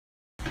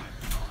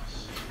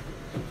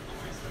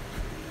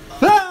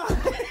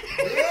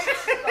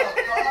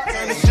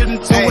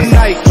to a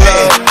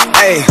nightclub.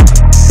 Hey,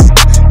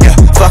 yeah,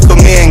 fuck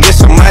with me and get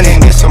some money,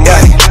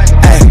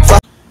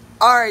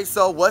 Alright,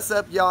 so what's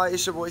up, y'all?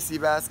 It's your boy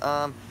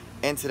Seabass.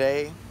 And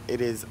today it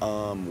is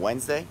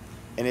Wednesday,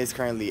 and it's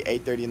currently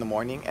 8:30 in the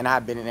morning, and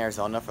I've been in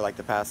Arizona for like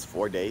the past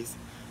 4 days.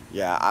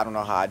 Yeah, I don't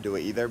know how I do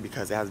it either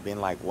because it has been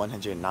like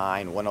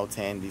 109,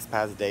 110 these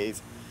past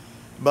days.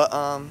 But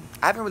I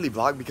haven't really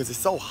vlogged because it's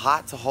so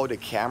hot to hold a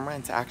camera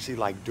and to actually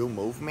like do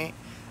movement.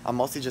 I'm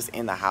mostly just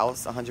in the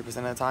house 100% of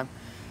the time.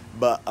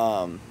 But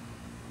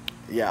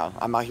yeah,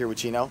 I'm out here with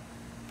Chino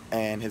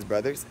and his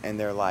brothers, and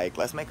they're like,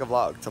 let's make a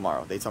vlog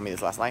tomorrow. They told me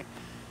this last night,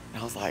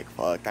 and I was like,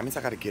 fuck, that means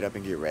I gotta get up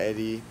and get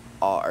ready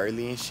all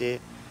early and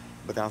shit.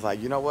 But then I was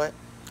like, you know what,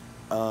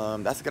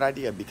 that's a good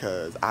idea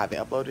because I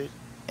haven't uploaded,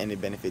 and it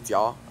benefits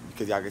y'all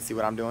because y'all can see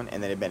what I'm doing,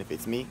 and then it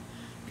benefits me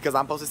because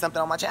I'm posting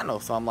something on my channel.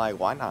 So I'm like,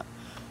 why not?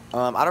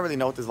 I don't really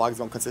know what this vlog is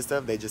gonna consist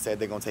of. They just said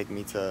they're gonna take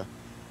me to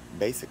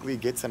basically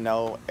get to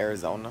know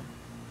Arizona,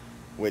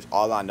 which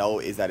all I know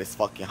is that it's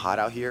fucking hot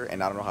out here,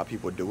 and I don't know how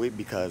people do it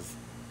because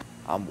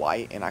I'm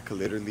white and I could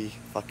literally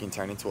fucking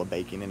turn into a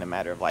bacon in a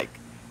matter of like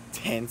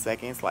 10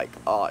 seconds. Like,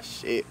 oh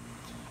shit,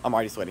 I'm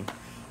already sweating.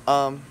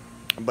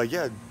 But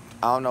yeah,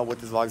 I don't know what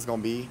this vlog is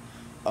gonna be.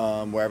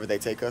 Wherever they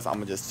take us, I'm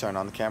gonna just turn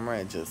on the camera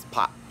and just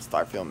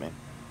start filming.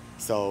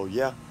 So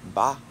yeah,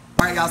 bye.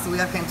 Alright y'all, so we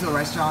have came to a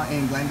restaurant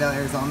in Glendale,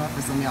 Arizona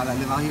for some of y'all that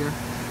live out here.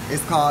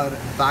 It's called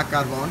Va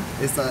Carbon.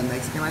 It's a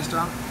Mexican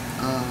restaurant.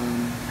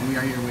 And we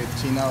are here with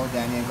Chino,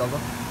 Danny, and Gogo.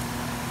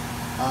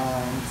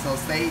 So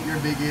state your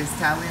biggest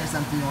talent or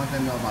something you want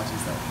them to know about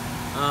yourself.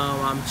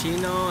 I'm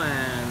Chino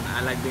and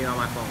I like being on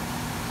my phone.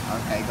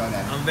 Okay, go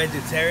Danny. I'm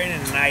vegetarian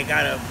and I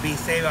gotta be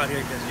safe out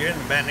here because you're in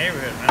a bad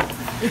neighborhood, man.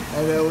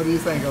 And then what do you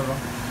think, Gogo?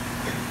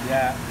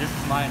 Yeah, this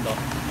is mine though.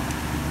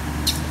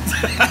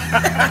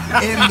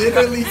 It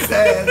literally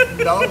says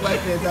no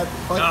weapons at the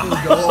fucking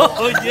door.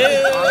 Oh yeah!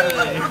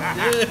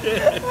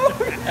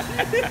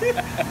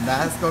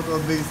 That's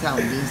Coco's biggest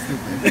talent, being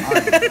stupid. Right.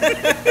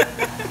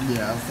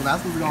 Yeah, so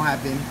that's what's gonna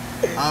happen.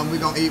 We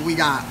gonna eat. We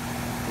got,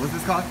 what's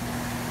this called?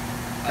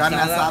 Carne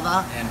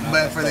asada.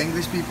 But for the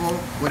English people,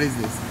 what is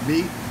this?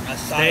 Beef,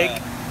 Steak,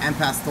 and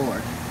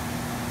pastor.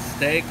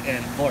 Steak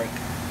and pork.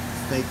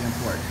 Steak and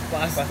pork.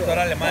 Pastor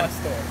alemán.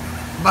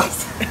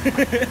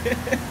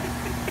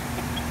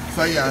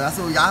 So yeah, that's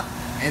what we got.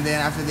 And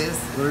then after this,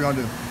 what are we gonna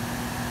do?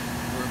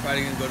 We're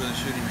probably gonna go to the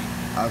shooting range.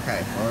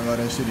 Okay, we're gonna go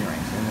to the shooting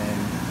range, and then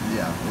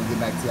yeah, we'll get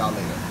back to y'all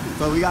later.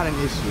 So we got an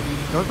issue.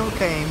 Coco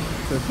came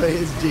to put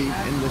his Jeep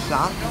in the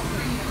shop,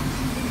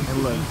 and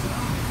look,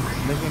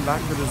 looking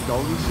back to this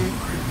goalie shit,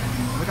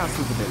 look how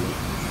stupid they look.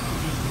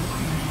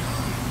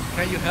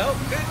 Can you help?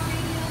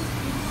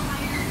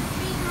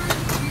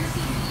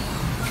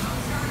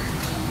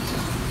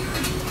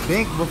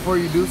 Think before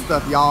you do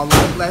stuff, y'all.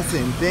 Life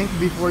lesson. Think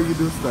before you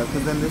do stuff,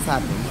 because then this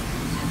happens.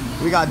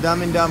 We got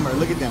Dumb and Dumber.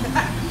 Look at them.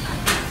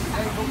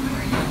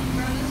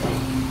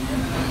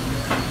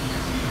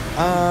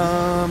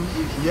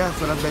 Yeah,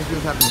 so that's basically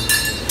what's happening.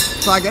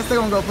 So I guess they're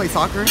gonna go play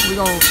soccer. We're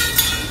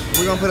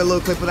gonna put a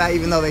little clip of that,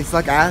 even though they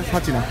suck ass.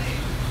 Hachino,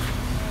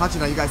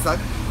 you guys suck.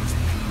 I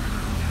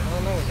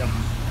don't know, y'all.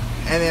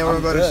 And then we're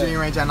gonna go to the shooting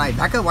range at night.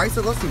 Why are you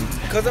so close to me?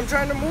 Because I'm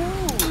trying to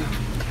move.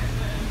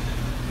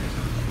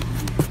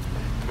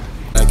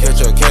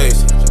 catch a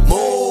case.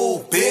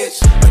 Move,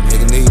 bitch. A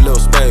nigga need a little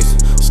space.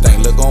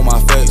 Stank look on my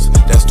face.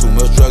 That's too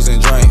much drugs and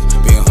drink.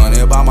 Being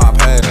hunted by my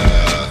past.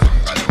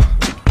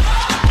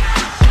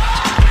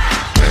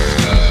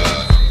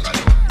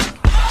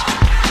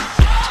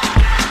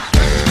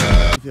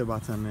 How do you feel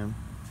about telling them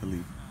to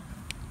leave?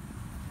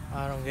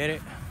 I don't get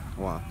it.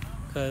 Why?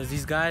 Because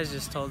these guys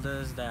just told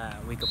us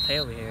that we could play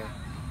over here.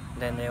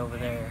 Then they over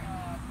there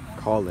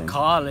Calling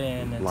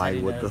and like,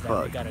 telling what us the that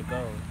fuck? we gotta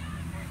go.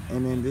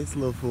 And then this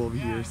little fool over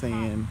here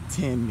saying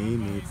 10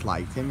 minutes.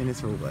 Like 10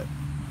 minutes for what?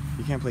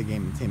 You can't play a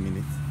game in 10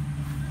 minutes.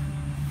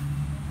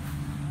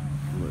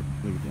 Look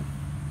at them.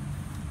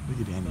 Look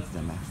at Danny's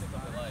dumbass.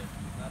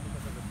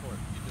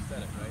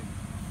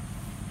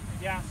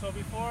 Yeah, so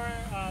before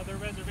the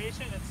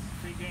reservation, it's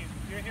free game.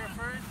 If you're here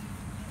first,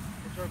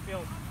 it's your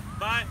field.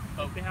 But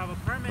if they have a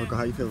permit, Coco,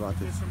 how you feel about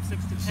it's this? from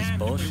 6 to 10. This is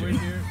bullshit. We're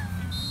here.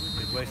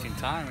 It's wasting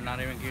time and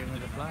not even giving me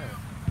the flyer.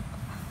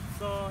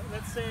 So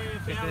let's say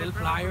if they Is have el a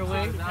flyer,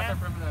 permit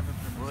güey?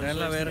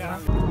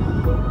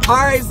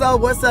 Alright, so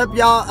what's up,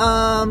 y'all?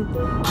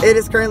 It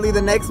is currently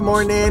the next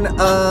morning.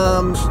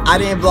 I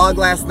didn't vlog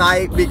last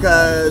night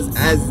because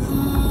I'm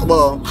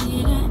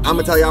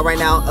gonna tell y'all right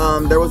now,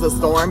 there was a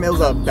storm. It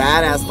was a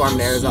badass storm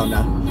in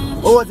Arizona.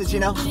 What was it,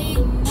 Chino?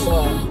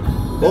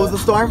 What was the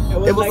storm?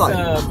 It was like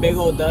a big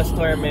old dust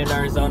storm in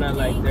Arizona.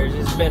 Like there's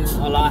just been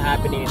a lot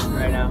happening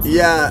right now.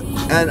 Yeah,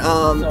 and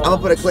I'm gonna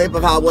put a clip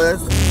of how it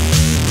was.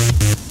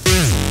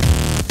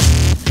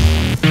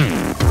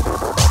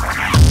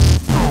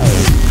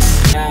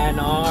 And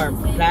our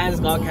plans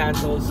got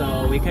canceled,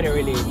 so we couldn't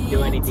really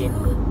do anything.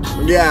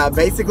 Yeah,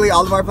 basically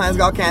all of our plans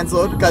got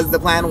canceled because the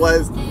plan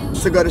was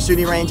to go to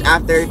shooting range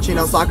after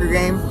Chino's soccer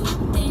game.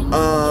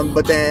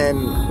 But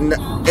then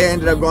it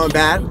ended up going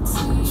bad.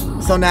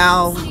 So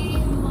now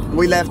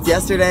We left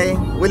yesterday.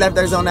 We left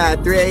Arizona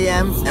at 3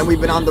 a.m. and we've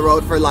been on the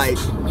road for like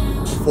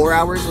 4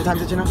 hours. What time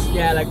did you know?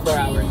 Yeah, like 4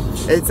 hours.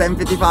 It's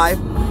 7:55.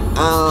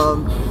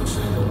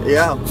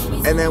 Yeah,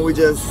 and then we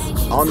just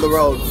on the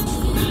road.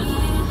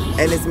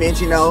 And it's me and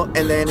Chino,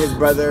 and then his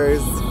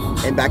brothers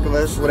in back of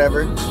us,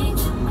 whatever.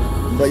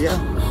 But yeah,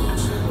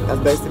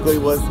 that's basically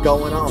what's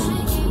going on.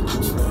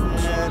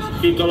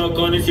 E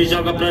colocando e se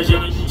joga pra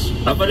gente.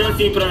 Vai fazer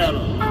assim pra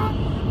ela.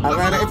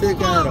 Agora é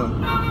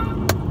ficando.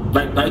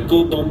 Vai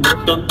com o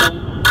bumbum tam tam.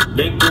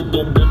 Vem com o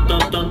bumbum tam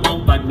tam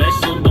tam. Vai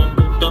mexe o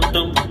bumbum tam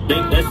tam.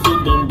 Vem desce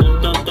o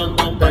bumbum tam tam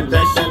tam. Vai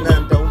mexe o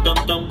bumbum tam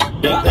tam.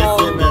 Vem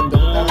desce o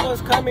bumbum. That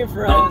was coming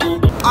for us.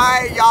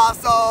 Alright, y'all,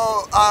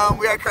 so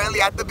we are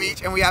currently at the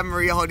beach and we have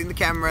Maria holding the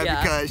camera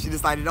because she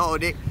decided to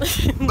hold it.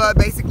 But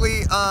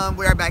basically,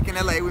 we are back in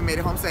LA. We made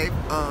it home safe.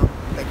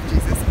 Thank you,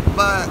 Jesus.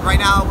 But right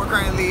now, we're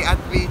currently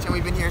at the beach and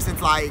we've been here since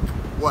like,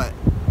 what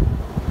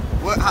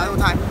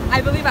time?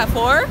 I believe at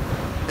 4.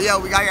 Yeah,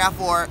 we got here at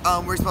 4.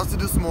 We're supposed to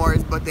do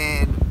s'mores, but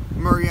then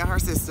Maria and her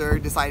sister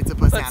decided to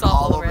put sand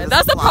all over it.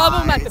 That's the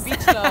problem at the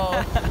beach,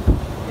 though.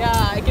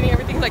 Yeah, getting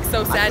everything like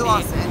so sandy. I feel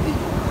all sandy.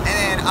 And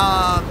then,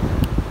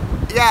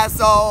 yeah,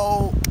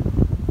 so,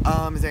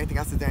 is there anything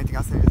else?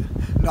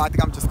 No, I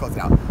think I'm just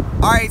closing out.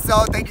 Alright,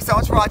 so thank you so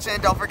much for watching.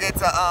 Don't forget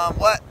to,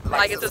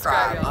 like and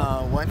subscribe.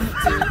 1, 2,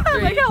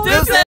 3.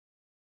 Deuces.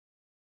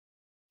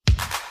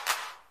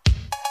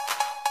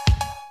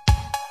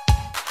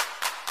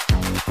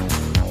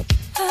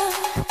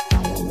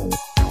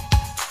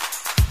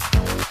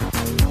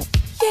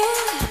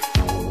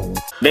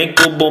 Vem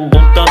com o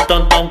bumbum tam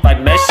tam tam. Vai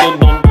mexe o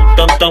bumbum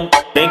tam tam.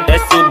 Vem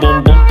desce o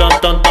bumbum tam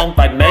tam tam.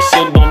 Vai mexe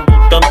o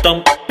bumbum tam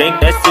tam.